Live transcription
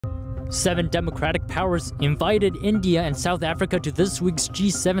7 democratic powers invited India and South Africa to this week's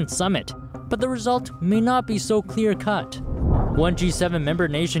G7 summit, but the result may not be so clear-cut. One G7 member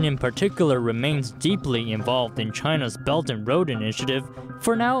nation in particular remains deeply involved in China's Belt and Road Initiative.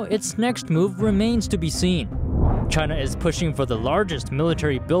 For now, its next move remains to be seen. China is pushing for the largest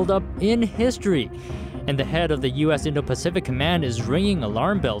military buildup in history, and the head of the U.S. Indo-Pacific Command is ringing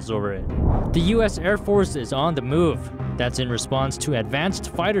alarm bells over it. The U.S. Air Force is on the move. That's in response to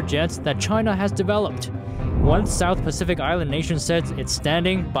advanced fighter jets that China has developed. One South Pacific island nation says it's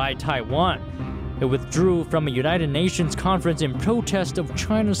standing by Taiwan. It withdrew from a United Nations conference in protest of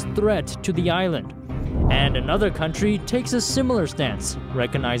China's threat to the island. And another country takes a similar stance,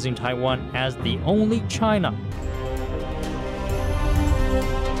 recognizing Taiwan as the only China.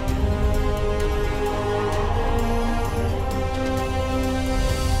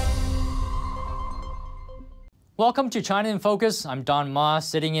 Welcome to China in Focus. I'm Don Ma,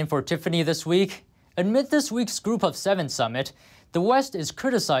 sitting in for Tiffany this week. Amid this week's Group of 7 summit, the West is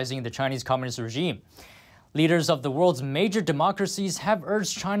criticizing the Chinese Communist regime. Leaders of the world's major democracies have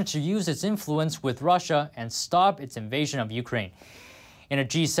urged China to use its influence with Russia and stop its invasion of Ukraine. In a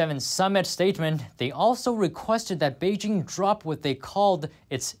G7 summit statement, they also requested that Beijing drop what they called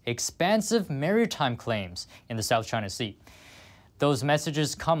its expansive maritime claims in the South China Sea. Those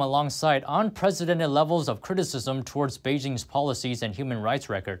messages come alongside unprecedented levels of criticism towards Beijing's policies and human rights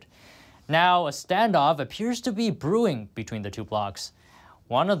record. Now, a standoff appears to be brewing between the two blocs.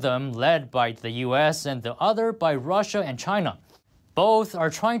 One of them led by the US and the other by Russia and China. Both are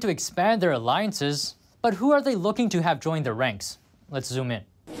trying to expand their alliances, but who are they looking to have join their ranks? Let's zoom in.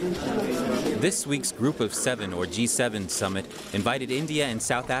 This week's Group of 7, or G7 summit, invited India and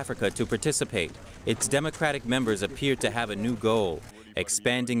South Africa to participate. Its democratic members appear to have a new goal,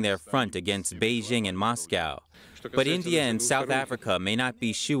 expanding their front against Beijing and Moscow. But India and South Africa may not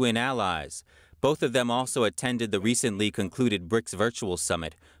be shoe-in allies. Both of them also attended the recently concluded BRICS virtual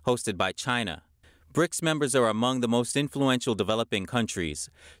summit, hosted by China. BRICS members are among the most influential developing countries: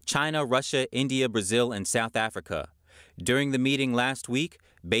 China, Russia, India, Brazil, and South Africa. During the meeting last week,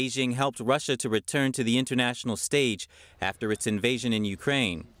 Beijing helped Russia to return to the international stage after its invasion in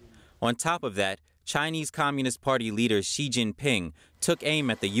Ukraine. On top of that, Chinese Communist Party leader Xi Jinping took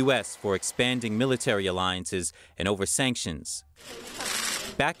aim at the U.S. for expanding military alliances and over sanctions.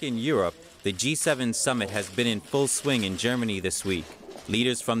 Back in Europe, the G7 summit has been in full swing in Germany this week.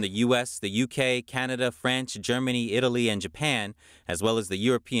 Leaders from the U.S., the U.K., Canada, France, Germany, Italy, and Japan, as well as the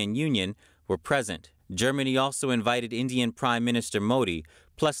European Union, were present. Germany also invited Indian Prime Minister Modi,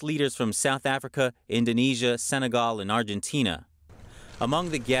 plus leaders from South Africa, Indonesia, Senegal, and Argentina. Among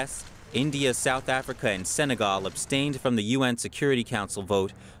the guests, India, South Africa, and Senegal abstained from the UN Security Council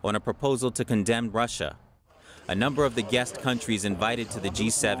vote on a proposal to condemn Russia. A number of the guest countries invited to the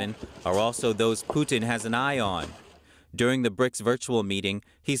G7 are also those Putin has an eye on. During the BRICS virtual meeting,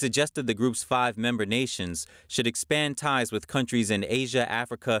 he suggested the group's 5 member nations should expand ties with countries in Asia,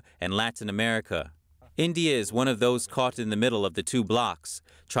 Africa, and Latin America. India is one of those caught in the middle of the two blocs,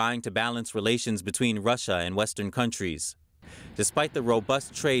 trying to balance relations between Russia and Western countries. Despite the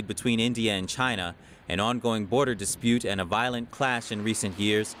robust trade between India and China, an ongoing border dispute and a violent clash in recent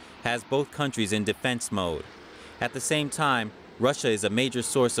years has both countries in defense mode. At the same time, Russia is a major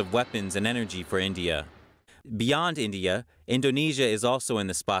source of weapons and energy for India. Beyond India, Indonesia is also in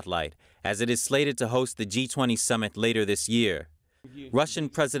the spotlight, as it is slated to host the G20 summit later this year. Russian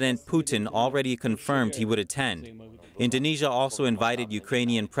President Putin already confirmed he would attend. Indonesia also invited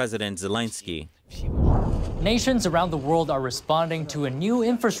Ukrainian President Zelensky. Nations around the world are responding to a new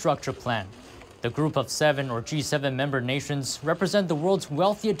infrastructure plan. The Group of 7, or G7 member nations, represent the world's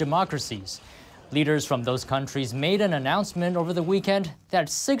wealthiest democracies. Leaders from those countries made an announcement over the weekend that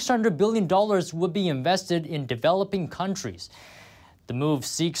 $600 billion would be invested in developing countries. The move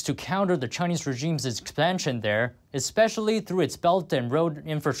seeks to counter the Chinese regime's expansion there, especially through its Belt and Road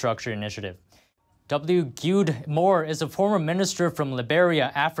Infrastructure Initiative. W. Gude Moore is a former minister from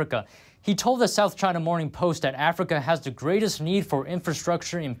Liberia, Africa. He told the South China Morning Post that Africa has the greatest need for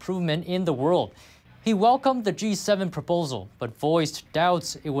infrastructure improvement in the world. He welcomed the G7 proposal, but voiced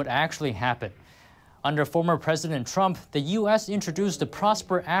doubts it would actually happen. Under former President Trump, the U.S. introduced the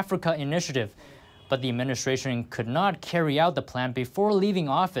Prosper Africa initiative, but the administration could not carry out the plan before leaving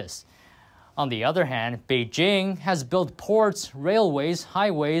office. On the other hand, Beijing has built ports, railways,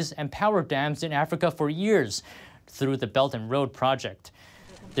 highways, and power dams in Africa for years through the Belt and Road project.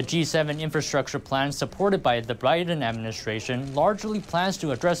 The G7 infrastructure plan, supported by the Biden administration, largely plans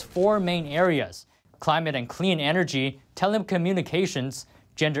to address 4 main areas: climate and clean energy, telecommunications,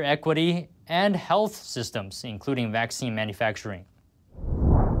 gender equity, and health systems, including vaccine manufacturing.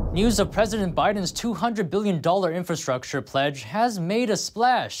 News of President Biden's $200 billion infrastructure pledge has made a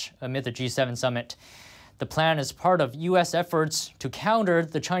splash amid the G7 summit. The plan is part of U.S. efforts to counter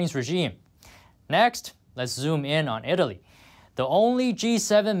the Chinese regime. Next, let's zoom in on Italy, the only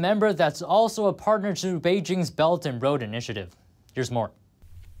G7 member that's also a partner to Beijing's Belt and Road Initiative. Here's more.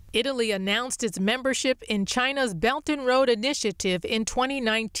 Italy announced its membership in China's Belt and Road Initiative in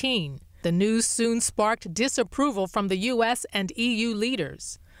 2019. The news soon sparked disapproval from the U.S. and EU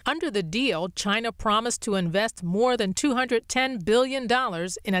leaders. Under the deal, China promised to invest more than $210 billion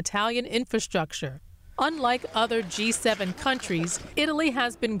in Italian infrastructure. Unlike other G7 countries, Italy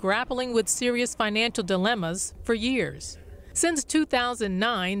has been grappling with serious financial dilemmas for years. Since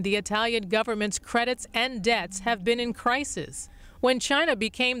 2009, the Italian government's credits and debts have been in crisis. When China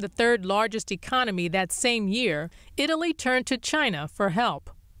became the third largest economy that same year, Italy turned to China for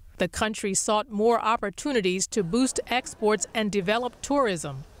help. The country sought more opportunities to boost exports and develop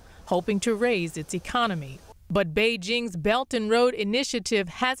tourism, hoping to raise its economy. But Beijing's Belt and Road Initiative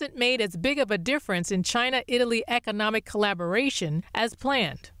hasn't made as big of a difference in China-Italy economic collaboration as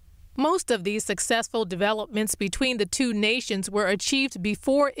planned. Most of these successful developments between the two nations were achieved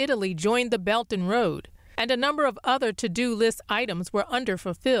before Italy joined the Belt and Road, and a number of other to-do list items were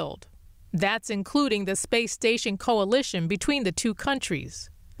underfulfilled. That's including the space station coalition between the two countries.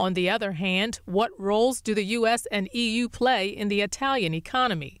 On the other hand, what roles do the U.S. and EU play in the Italian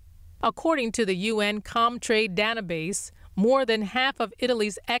economy? According to the UN Comtrade database, more than half of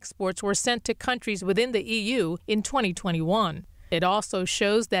Italy's exports were sent to countries within the EU in 2021. It also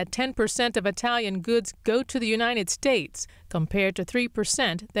shows that 10% of Italian goods go to the United States, compared to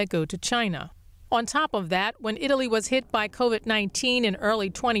 3% that go to China. On top of that, when Italy was hit by COVID-19 in early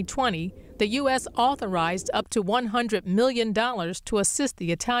 2020, the U.S. authorized up to $100 million to assist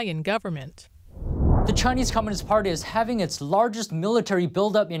the Italian government. The Chinese Communist Party is having its largest military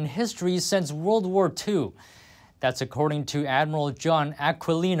buildup in history since World War II. That's according to Admiral John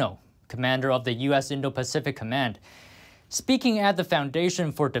Aquilino, commander of the U.S. Indo-Pacific Command. Speaking at the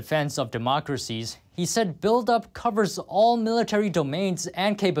Foundation for Defense of Democracies, he said buildup covers all military domains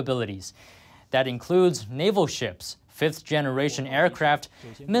and capabilities. That includes naval ships, fifth-generation aircraft,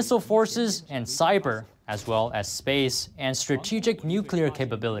 missile forces, and cyber, as well as space and strategic nuclear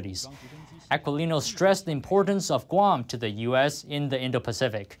capabilities. Aquilino stressed the importance of Guam to the U.S. in the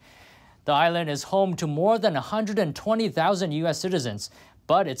Indo-Pacific. The island is home to more than 120,000 U.S. citizens,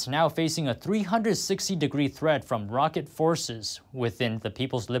 but it's now facing a 360-degree threat from rocket forces within the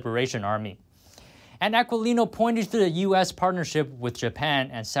People's Liberation Army. And Aquilino pointed to the U.S. partnership with Japan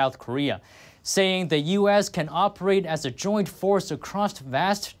and South Korea, saying the U.S. can operate as a joint force across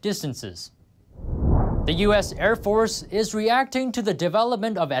vast distances. The U.S. Air Force is reacting to the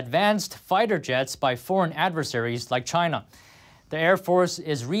development of advanced fighter jets by foreign adversaries like China. The Air Force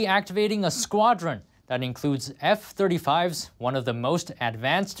is reactivating a squadron that includes F-35s, one of the most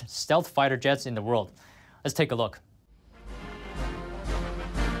advanced stealth fighter jets in the world. Let's take a look.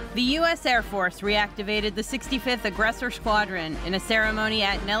 The U.S. Air Force reactivated the 65th Aggressor Squadron in a ceremony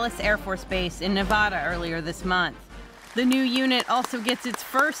at Nellis Air Force Base in Nevada earlier this month. The new unit also gets its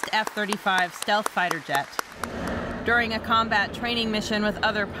first F-35 stealth fighter jet. During a combat training mission with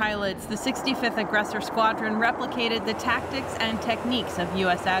other pilots, the 65th Aggressor Squadron replicated the tactics and techniques of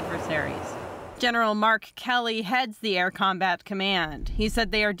U.S. adversaries. General Mark Kelly heads the Air Combat Command. He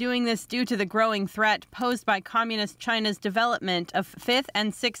said they are doing this due to the growing threat posed by Communist China's development of 5th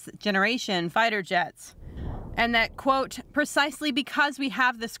and 6th generation fighter jets. And that, quote, precisely because we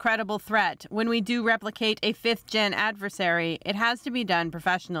have this credible threat, when we do replicate a 5th-gen adversary, it has to be done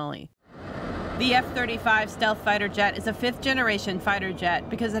professionally. The F-35 stealth fighter jet is a 5th-generation fighter jet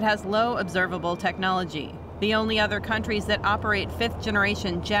because it has low observable technology. The only other countries that operate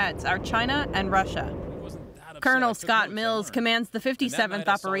 5th-generation jets are China and Russia. Colonel Scott Mills commands the 57th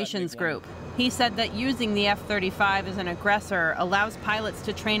Operations Group. He said that using the F-35 as an aggressor allows pilots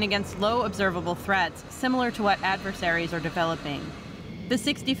to train against low observable threats, similar to what adversaries are developing. The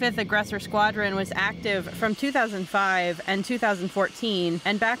 65th Aggressor Squadron was active from 2005 and 2014,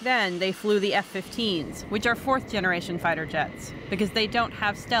 and back then they flew the F-15s, which are 4th-generation fighter jets, because they don't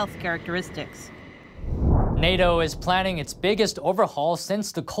have stealth characteristics. NATO is planning its biggest overhaul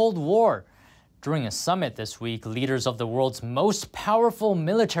since the Cold War. During a summit this week, leaders of the world's most powerful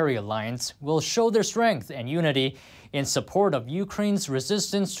military alliance will show their strength and unity in support of Ukraine's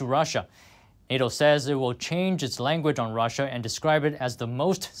resistance to Russia. NATO says it will change its language on Russia and describe it as the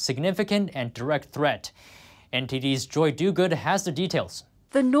most significant and direct threat. NTD's Joy Duguid has the details.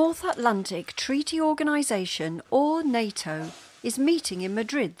 The North Atlantic Treaty Organization, or NATO, is meeting in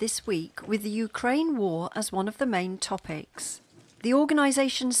Madrid this week with the Ukraine war as one of the main topics. The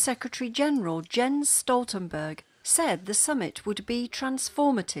organisation's Secretary-General Jens Stoltenberg said the summit would be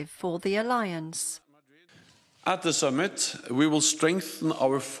transformative for the alliance. At the summit, we will strengthen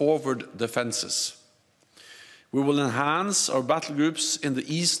our forward defences. We will enhance our battle groups in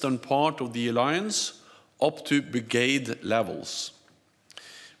the eastern part of the alliance up to brigade levels.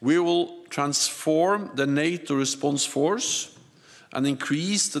 We will transform the NATO response force and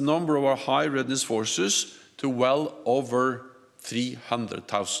increase the number of our high readiness forces to well over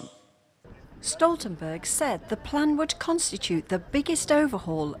 300,000. Stoltenberg said the plan would constitute the biggest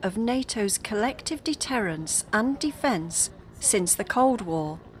overhaul of NATO's collective deterrence and defence since the Cold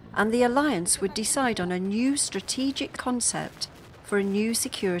War, and the alliance would decide on a new strategic concept for a new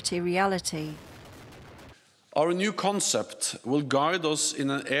security reality. Our new concept will guide us in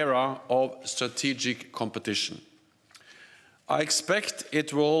an era of strategic competition. I expect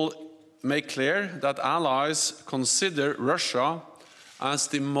it will make clear that allies consider Russia as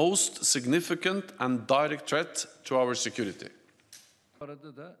the most significant and direct threat to our security.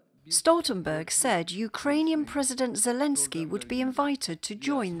 Stoltenberg said Ukrainian President Zelensky would be invited to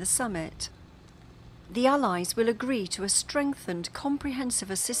join the summit. The allies will agree to a strengthened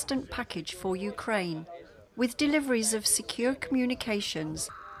comprehensive assistance package for Ukraine, with deliveries of secure communications,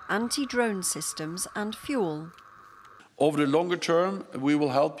 anti-drone systems and fuel. Over the longer term, we will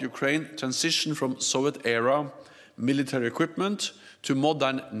help Ukraine transition from Soviet-era military equipment to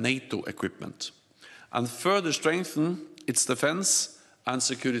modern NATO equipment, and further strengthen its defence and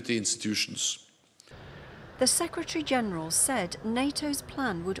security institutions. The Secretary-General said NATO's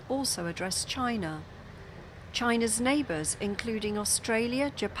plan would also address China. China's neighbours, including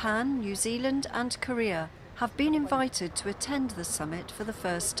Australia, Japan, New Zealand and Korea, have been invited to attend the summit for the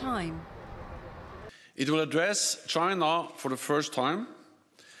first time. It will address China for the first time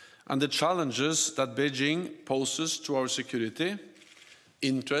and the challenges that Beijing poses to our security,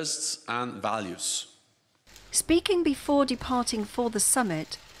 interests and values. Speaking before departing for the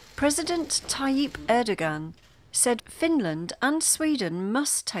summit, President Tayyip Erdogan said Finland and Sweden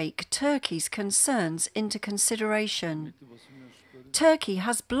must take Turkey's concerns into consideration. Turkey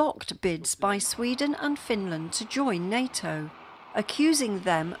has blocked bids by Sweden and Finland to join NATO, accusing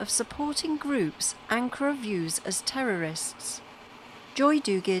them of supporting groups Ankara views as terrorists. Joy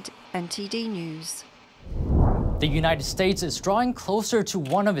Dugid, NTD News. The United States is drawing closer to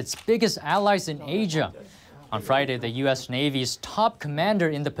one of its biggest allies in Asia. On Friday, the U.S. Navy's top commander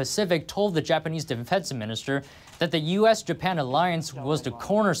in the Pacific told the Japanese defense minister that the U.S.-Japan alliance was the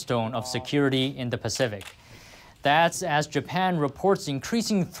cornerstone of security in the Pacific. That's as Japan reports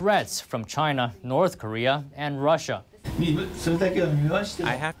increasing threats from China, North Korea, and Russia.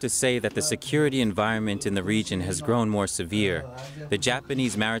 I have to say that the security environment in the region has grown more severe. The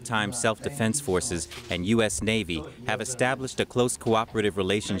Japanese Maritime Self-Defense Forces and U.S. Navy have established a close cooperative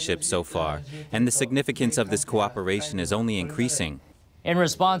relationship so far, and the significance of this cooperation is only increasing. In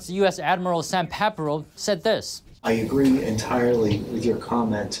response, U.S. Admiral Sam Papero said this. I agree entirely with your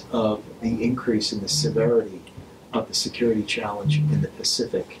comment of the increase in the severity of the security challenge in the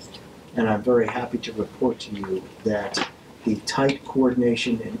Pacific. And I'm very happy to report to you that the tight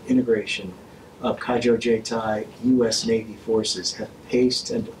coordination and integration of Kaijo Jeitai U.S. Navy forces have paced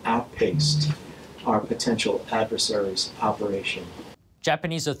and outpaced our potential adversaries' operation.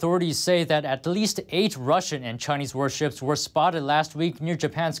 Japanese authorities say that at least 8 Russian and Chinese warships were spotted last week near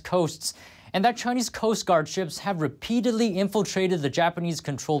Japan's coasts, and that Chinese Coast Guard ships have repeatedly infiltrated the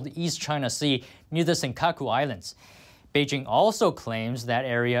Japanese-controlled East China Sea near the Senkaku Islands. Beijing also claims that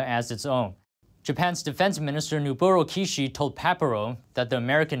area as its own. Japan's Defense Minister Nobuo Kishi told Papero that the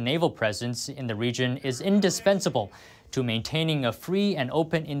American naval presence in the region is indispensable to maintaining a free and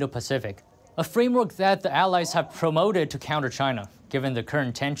open Indo-Pacific, a framework that the Allies have promoted to counter China. Given the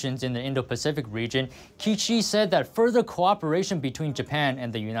current tensions in the Indo-Pacific region, Kishi said that further cooperation between Japan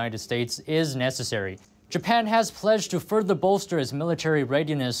and the United States is necessary. Japan has pledged to further bolster its military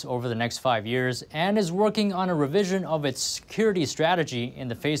readiness over the next 5 years and is working on a revision of its security strategy in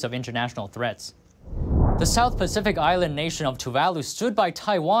the face of international threats. The South Pacific island nation of Tuvalu stood by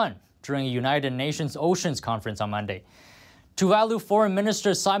Taiwan during a United Nations Oceans Conference on Monday. Tuvalu Foreign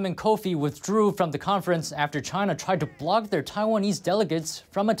Minister Simon Kofi withdrew from the conference after China tried to block their Taiwanese delegates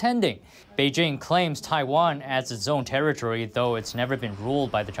from attending. Beijing claims Taiwan as its own territory, though it's never been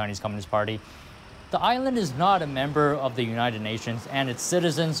ruled by the Chinese Communist Party. The island is not a member of the United Nations, and its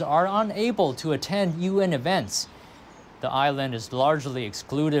citizens are unable to attend UN events. The island is largely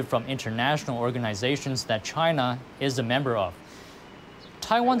excluded from international organizations that China is a member of.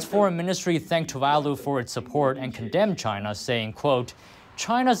 Taiwan's foreign ministry thanked Tuvalu for its support and condemned China, saying, quote,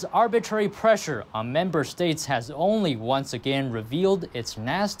 China's arbitrary pressure on member states has only once again revealed its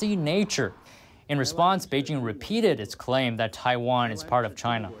nasty nature. In response, Beijing repeated its claim that Taiwan is part of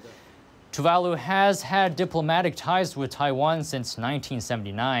China. Tuvalu has had diplomatic ties with Taiwan since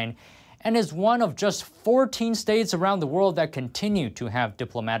 1979 and is one of just 14 states around the world that continue to have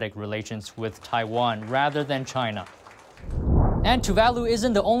diplomatic relations with Taiwan rather than China. And Tuvalu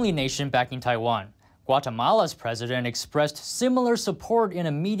isn't the only nation backing Taiwan. Guatemala's president expressed similar support in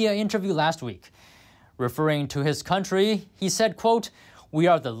a media interview last week. Referring to his country, he said, quote, "We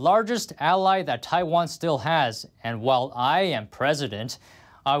are the largest ally that Taiwan still has, and while I am president,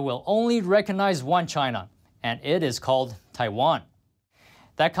 I will only recognize one China, and it is called Taiwan."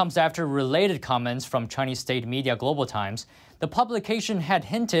 That comes after related comments from Chinese state media Global Times. The publication had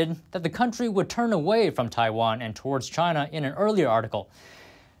hinted that the country would turn away from Taiwan and towards China in an earlier article.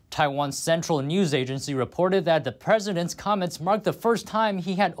 Taiwan's central news agency reported that the president's comments marked the first time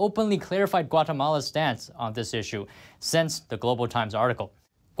he had openly clarified Guatemala's stance on this issue since the Global Times article.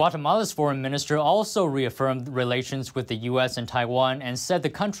 Guatemala's foreign minister also reaffirmed relations with the U.S. and Taiwan and said the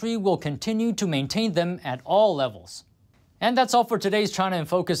country will continue to maintain them at all levels. And that's all for today's China in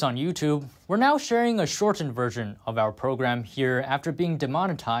Focus on YouTube. We're now sharing a shortened version of our program here after being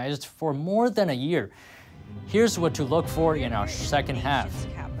demonetized for more than a year. Here's what to look for in our second half.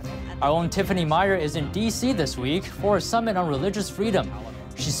 Our own Tiffany Meyer is in D.C. this week for a summit on religious freedom.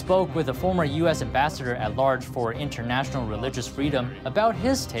 She spoke with a former U.S. ambassador at large for international religious freedom about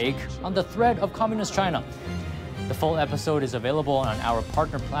his take on the threat of communist China. The full episode is available on our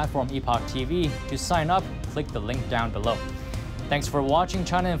partner platform Epoch TV. To sign up, click the link down below. Thanks for watching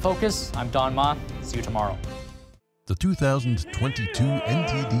China in Focus. I'm Don Ma. See you tomorrow. The 2022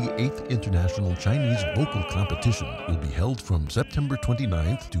 NTD 8th International Chinese Vocal Competition will be held from September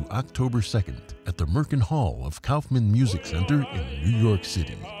 29th to October 2nd at the Merkin Hall of Kaufman Music Center in New York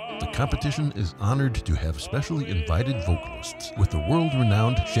City. The competition is honored to have specially invited vocalists with the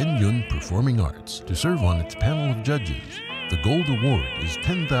world-renowned Shen Yun Performing Arts to serve on its panel of judges. The gold award is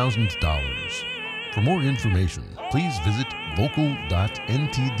 $10,000. For more information, please visit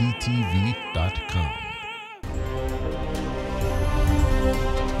vocal.ntdtv.com.